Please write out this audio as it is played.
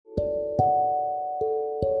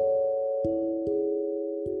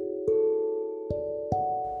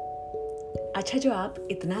अच्छा, जो आप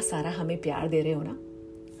इतना सारा हमें प्यार दे रहे हो ना,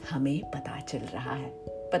 हमें पता चल रहा है।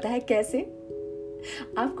 पता है कैसे?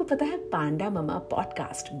 आपको पता है पांडा mama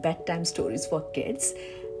podcast bed time stories for kids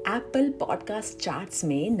Apple podcast charts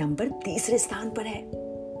में नंबर 3 स्थान पर है।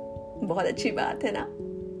 बहुत अच्छी बात है ना।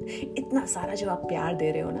 इतना सारा जो आप प्यार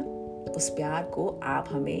दे रहे हो ना, उस प्यार को आप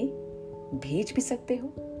हमें भेज भी सकते हो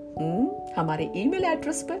हमारे ईमेल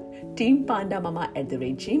एड्रेस पर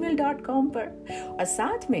teampandamama@gmail.com पर। और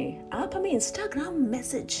साथ में आप हमें इंस्टाग्राम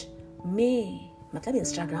मैसेज में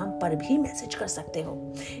इंस्टाग्राम पर भी मैसेज कर सकते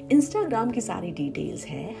हो। इंस्टाग्राम की सारी डिटेल्स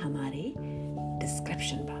है हमारे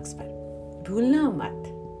डिस्क्रिप्शन बॉक्स पर, भूलना मत,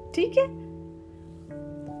 ठीक है?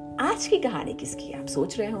 आज की कहानी किसकी आप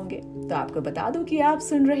सोच रहे होंगे, तो आपको बता दूं कि आप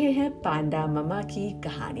सुन रहे हैं पांडा ममा की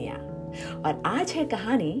कहानियां। और आज है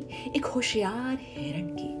कहानी एक होशियार हिरन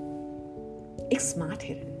की, एक स्मार्ट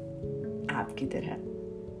हिरन आपकी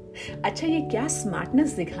तरह। अच्छा, ये क्या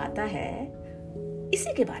स्मार्टनेस दिखाता है,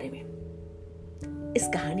 इसी के बारे में इस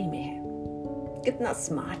कहानी में है। कितना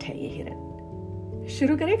स्मार्ट है ये हिरन।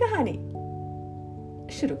 शुरू करें कहानी?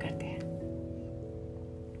 शुरू करते हैं।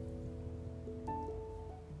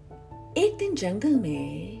 एक दिन जंगल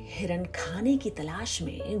में हिरन खाने की तलाश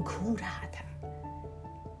में घूम रहा था।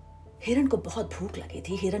 हिरन को बहुत भूख लगी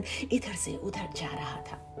थी। हिरन इधर से उधर जा रहा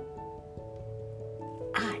था।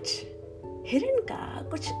 आज हिरन का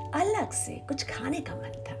कुछ अलग से कुछ खाने का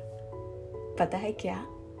मन था। पता है क्या?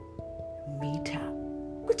 मीठा,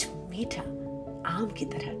 कुछ मीठा, आम की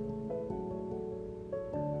तरह।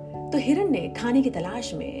 तो हिरन ने खाने की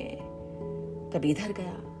तलाश में कभी इधर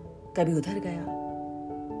गया, कभी उधर गया,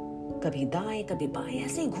 कभी दाएं कभी बाएं,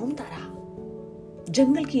 ऐसे ही घूमता रहा।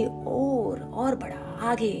 जंगल की और बढ़ा,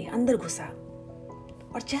 आगे अंदर घुसा।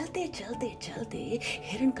 और चलते चलते चलते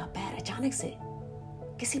हिरन का पैर अचानक से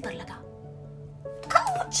किसी पर लगा।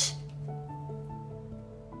 आउच!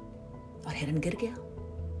 और हिरन गिर गया।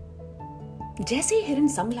 जैसे ही हिरन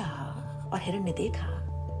संभला और हिरन ने देखा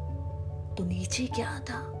तो नीचे क्या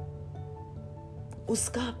था?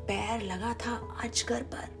 उसका पैर लगा था अजगर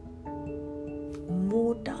पर।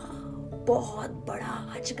 मोटा, बहुत बड़ा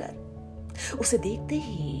अजगर। उसे देखते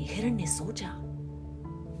ही हिरन ने सोचा,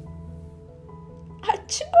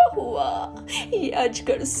 अच्छा हुआ ये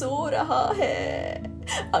अजगर सो रहा है।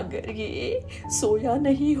 अगर ये सोया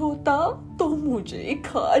नहीं होता तो मुझे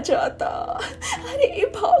खा जाता। अरे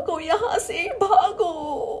भागो, यहां से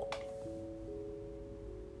भागो।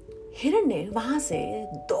 हिरन ने वहां से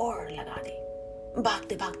दौड़ लगा दी।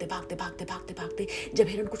 भागते भागते भागते भागते भागते भागते जब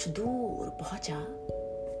हिरन कुछ दूर पहुंचा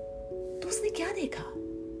तो उसने क्या देखा?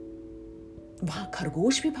 वहां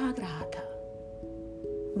खरगोश भी भाग रहा था,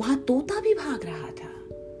 वहां तोता भी भाग रहा था,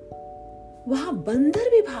 वहां बंदर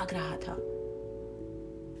भी भाग रहा था।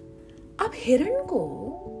 अब हिरन को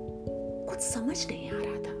कुछ समझ नहीं आ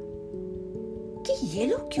रहा था कि ये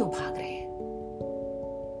लोग क्यों भाग रहे हैं।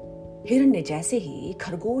 हिरन ने जैसे ही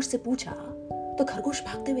खरगोश से पूछा तो खरगोश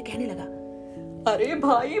भागते हुए कहने लगा, अरे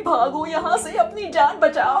भाई भागो यहां से, अपनी जान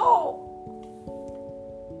बचाओ।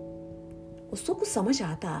 उसको कुछ समझ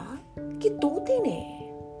आता कि तोते ने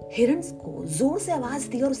हिरन को जोर से आवाज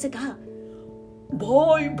दी और उससे कहा,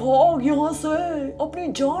 भाई भाग यहां से, अपनी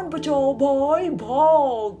जान बचाओ भाई,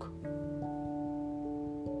 भाग।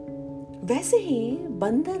 वैसे ही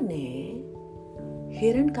बंदर ने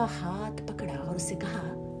हिरन का हाथ पकड़ा और उससे कहा,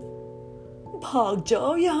 भाग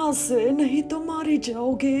जाओ यहां से, नहीं तो मारे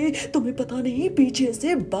जाओगे। तुम्हें पता नहीं पीछे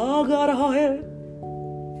से बाघ आ रहा है।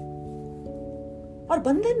 और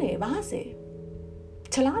बंदर ने वहां से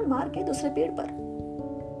छलांग मार के दूसरे पेड़ पर,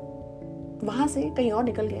 वहां से कहीं और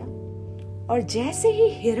निकल गया। और जैसे ही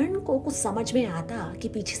हिरन को कुछ समझ में आता कि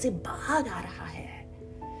पीछे से बाघ आ रहा है,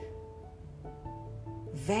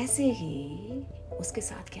 वैसे ही उसके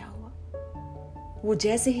साथ क्या हुआ? वो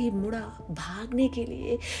जैसे ही मुड़ा भागने के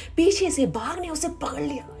लिए, पीछे से बाघ ने उसे पकड़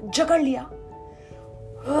लिया, जकड़ लिया।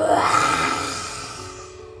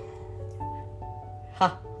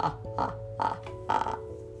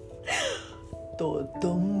 तो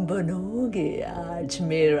तुम बनोगे आज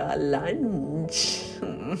मेरा लंच।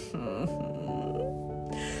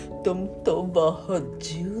 तुम तो बहुत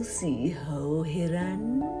जूसी हो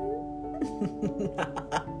हिरन।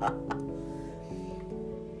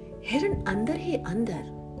 हिरन अंदर ही अंदर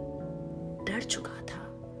डर चुका था,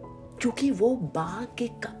 क्योंकि वो बाघ के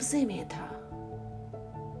कब्जे में था।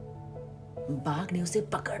 बाघ ने उसे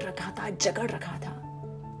पकड़ रखा था, जकड़ रखा था।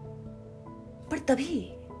 पर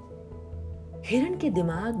तभी हिरन के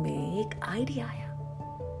दिमाग में एक आइडिया आया।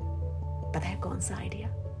 पता है कौन सा आइडिया?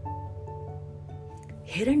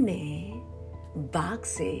 हिरन ने बाघ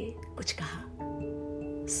से कुछ कहा।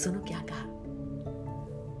 सुनो क्या कहा।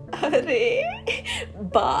 अरे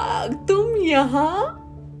बाघ, तुम यहाँ?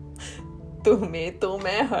 तुम्हें तो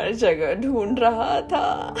मैं हर जगह ढूंढ रहा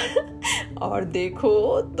था और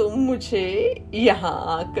देखो तुम मुझे यहाँ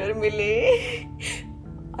आकर मिले।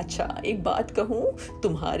 अच्छा, एक बात कहूँ,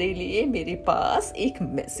 तुम्हारे लिए मेरे पास एक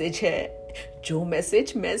मैसेज है, जो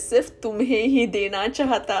मैसेज मैं सिर्फ तुम्हें ही देना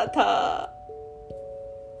चाहता था।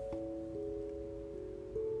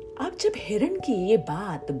 अब जब हिरण की ये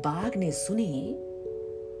बात बाघ ने सुनी,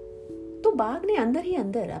 तो बाघ ने अंदर ही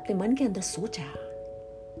अंदर अपने मन के अंदर सोचा,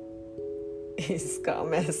 इसका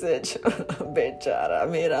मैसेज बेचारा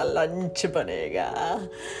मेरा लंच बनेगा।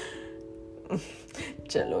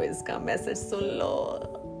 चलो इसका मैसेज सुन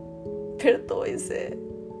लो, फिर तो इसे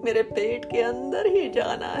मेरे पेट के अंदर ही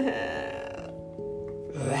जाना है।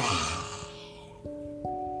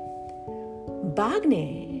 बाघ ने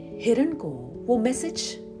हिरण को वो मैसेज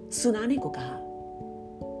सुनाने को कहा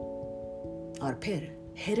और फिर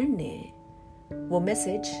हिरण ने वो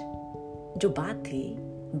मैसेज जो बात थी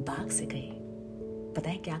बाघ से कही। पता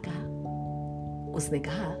है क्या कहा? उसने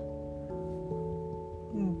कहा,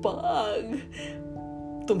 बाघ,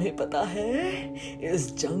 तुम्हें पता है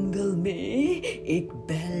इस जंगल में एक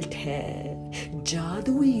बेल्ट है,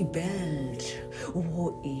 जादुई बेल्ट। वो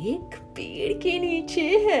एक पेड़ के नीचे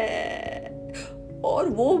है और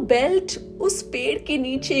वो बेल्ट उस पेड़ के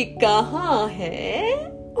नीचे कहाँ है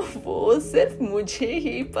वो सिर्फ मुझे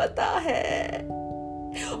ही पता है।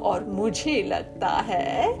 और मुझे लगता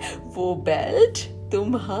है वो बेल्ट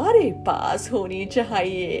तुम्हारे पास होनी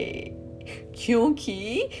चाहिए,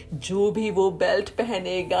 क्योंकि जो भी वो बेल्ट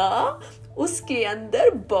पहनेगा उसके अंदर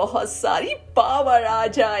बहुत सारी पावर आ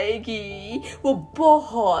जाएगी, वो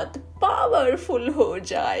बहुत पावरफुल हो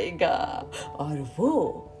जाएगा और वो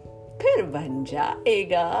फिर बन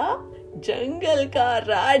जाएगा जंगल का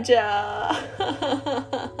राजा।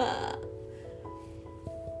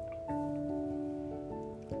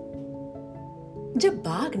 जब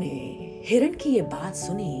बाघ ने हिरण की ये बात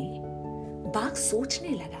सुनी, बाघ सोचने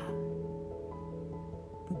लगा।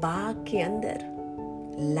 बाघ के अंदर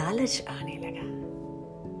लालच आने लगा।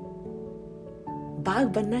 बाघ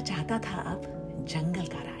बनना चाहता था अब जंगल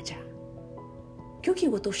का राजा, क्योंकि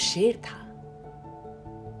वो तो शेर था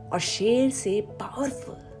और शेर से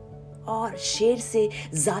पावरफुल और शेर से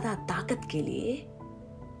ज्यादा ताकत के लिए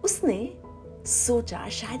उसने सोचा,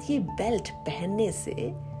 शायद ये बेल्ट पहनने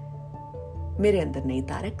से मेरे अंदर नई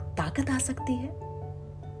ताकत आ सकती है,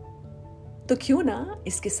 तो क्यों ना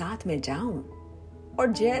इसके साथ में जाऊं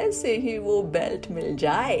और जैसे ही वो बेल्ट मिल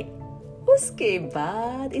जाए उसके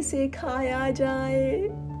बाद इसे खाया जाए।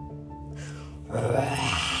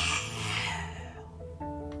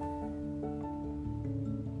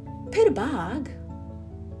 फिर बाघ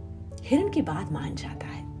हिरण की बात मान जाता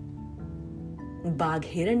है। बाघ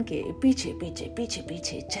हिरण के पीछे पीछे पीछे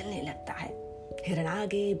पीछे चलने लगता है। हिरण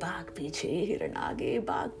आगे, बाघ पीछे, हिरण आगे,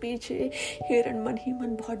 बाघ पीछे। हिरण मन ही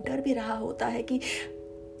मन बहुत डर भी रहा होता है कि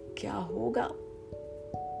क्या होगा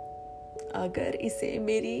अगर इसे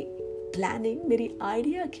मेरी प्लानिंग, मेरी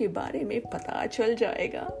आइडिया के बारे में पता चल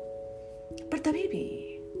जाएगा। पर तभी भी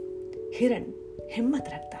हिरण हिम्मत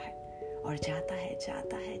रखता है और जाता है,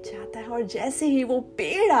 जाता है, जाता है और जैसे ही वो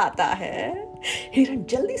पेड़ आता है, हिरण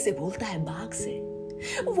जल्दी से बोलता है बाघ से,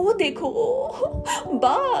 वो देखो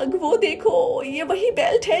बाघ, वो देखो, ये वही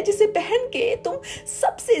बेल्ट है जिसे पहन के तुम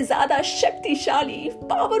सबसे ज्यादा शक्तिशाली,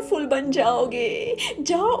 पावरफुल बन जाओगे।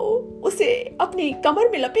 जाओ उसे अपनी कमर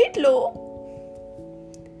में लपेट लो।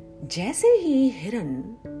 जैसे ही हिरण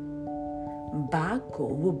बाघ को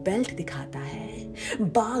वो बेल्ट दिखाता है,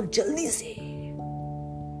 बाघ जल्दी से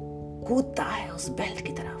कूदता है उस बेल्ट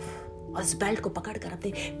की तरफ और उस बेल्ट को पकड़कर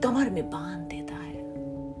अपनी कमर में बांध देता है,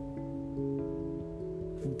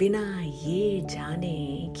 बिना ये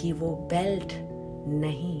जाने कि वो बेल्ट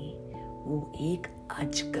नहीं, वो एक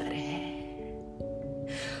अजगर है।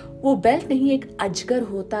 वो बेल्ट नहीं, एक अजगर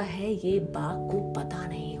होता है, ये बाघ को पता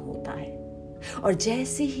नहीं होता है। और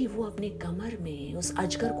जैसे ही वो अपने कमर में उस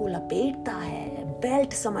अजगर को लपेटता है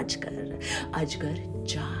बेल्ट समझकर, अजगर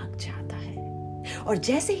जाग जाता है। और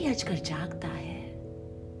जैसे ही अजगर जागता है,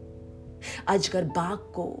 अजगर बाघ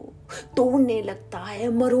को तोड़ने लगता है,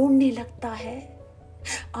 मरोड़ने लगता है।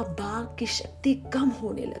 अब बाघ की शक्ति कम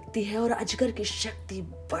होने लगती है और अजगर की शक्ति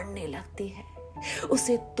बढ़ने लगती है।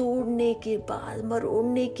 उसे तोड़ने के बाद,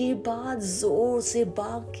 मरोड़ने के बाद जोर से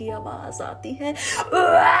बाघ की आवाज आती है,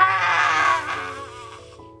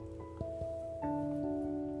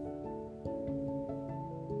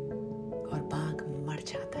 और बाघ मर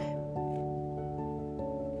जाता है।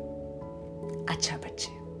 अच्छा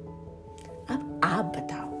बच्चे, अब आप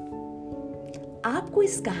बताओ, आपको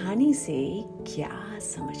इस कहानी से क्या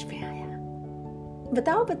समझ में आया?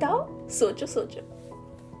 बताओ बताओ, सोचो सोचो।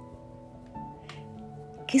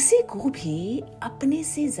 किसी को भी अपने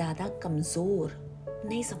से ज्यादा कमजोर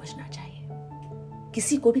नहीं समझना चाहिए।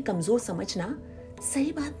 किसी को भी कमजोर समझना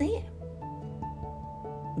सही बात नहीं है।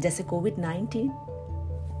 जैसे कोविड-19,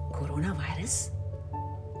 कोरोना वायरस,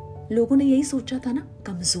 लोगों ने यही सोचा था ना,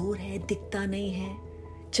 कमजोर है, दिखता नहीं है,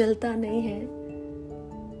 चलता नहीं है,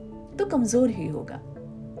 तो कमजोर ही होगा।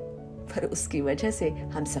 पर उसकी वजह से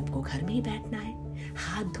हम सबको घर में ही बैठना है,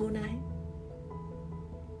 हाथ धोना है,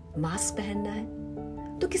 मास्क पहनना है।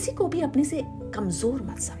 तो किसी को भी अपने से कमजोर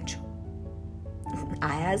मत समझो।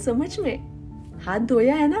 आया समझ में? हाथ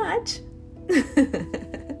धोया है ना आज?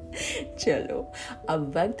 चलो,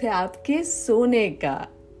 अब वक्त है आपके सोने का।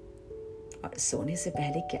 और सोने से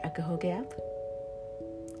पहले क्या कहोगे आप?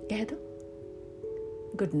 कह दो,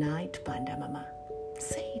 good night Panda mama.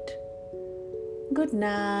 Say it. Good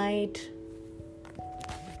night.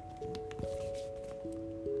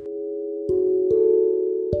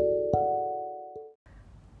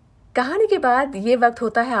 कहानी के बाद ये वक्त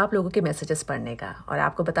होता है आप लोगों के मैसेजेस पढ़ने का। और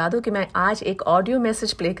आपको बता दूं कि मैं आज एक ऑडियो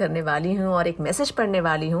मैसेज प्ले करने वाली हूँ और एक मैसेज पढ़ने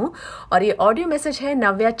वाली हूँ। और ये ऑडियो मैसेज है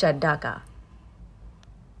नव्या चड्डा का।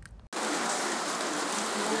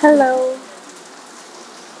 Hello.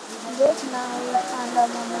 Good night, Panda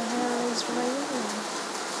Mama. Here is raining.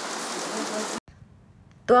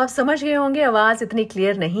 तो आप समझ गए होंगे आवाज इतनी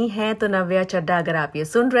क्लियर नहीं है। तो नव्या चड्डा, अगर आप ये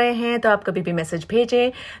सुन रहे हैं तो आप कभी भी मैसेज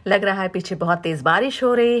भेजें। लग रहा है पीछे बहुत तेज बारिश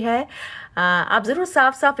हो रही है। आप जरूर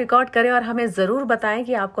साफ साफ रिकॉर्ड करें और हमें जरूर बताएं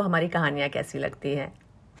कि आपको हमारी कहानियां कैसी लगती हैं।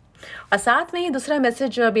 और साथ में ही दूसरा मैसेज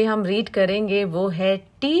जो अभी हम रीड करेंगे वो है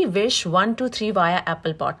TWish123 via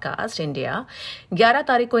Apple podcast India. 11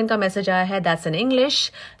 तारीख को इनका मैसेज आया है। That's in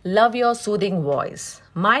English. Love your soothing voice.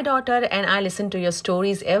 My daughter and I listen to your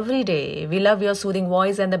stories every day. We love your soothing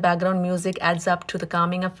voice and the background music adds up to the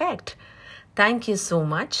calming effect. Thank you so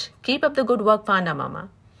much. Keep up the good work, Panda Mama.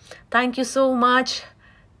 Thank you so much,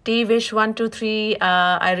 TWish123.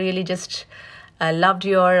 I really just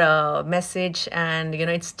loved your message, and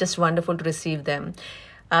it's just wonderful to receive them.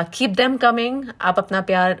 Keep them coming. आप अपना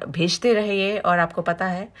प्यार भेजते रहिए। और आपको पता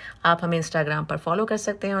है आप हमें इंस्टाग्राम पर फॉलो कर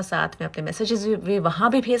सकते हैं और साथ में अपने मैसेजेस भी वहाँ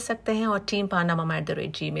भी भेज सकते हैं और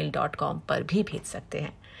teampandamama@gmail.com पर भी भेज सकते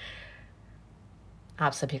हैं।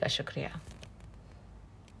 आप सभी का शुक्रिया।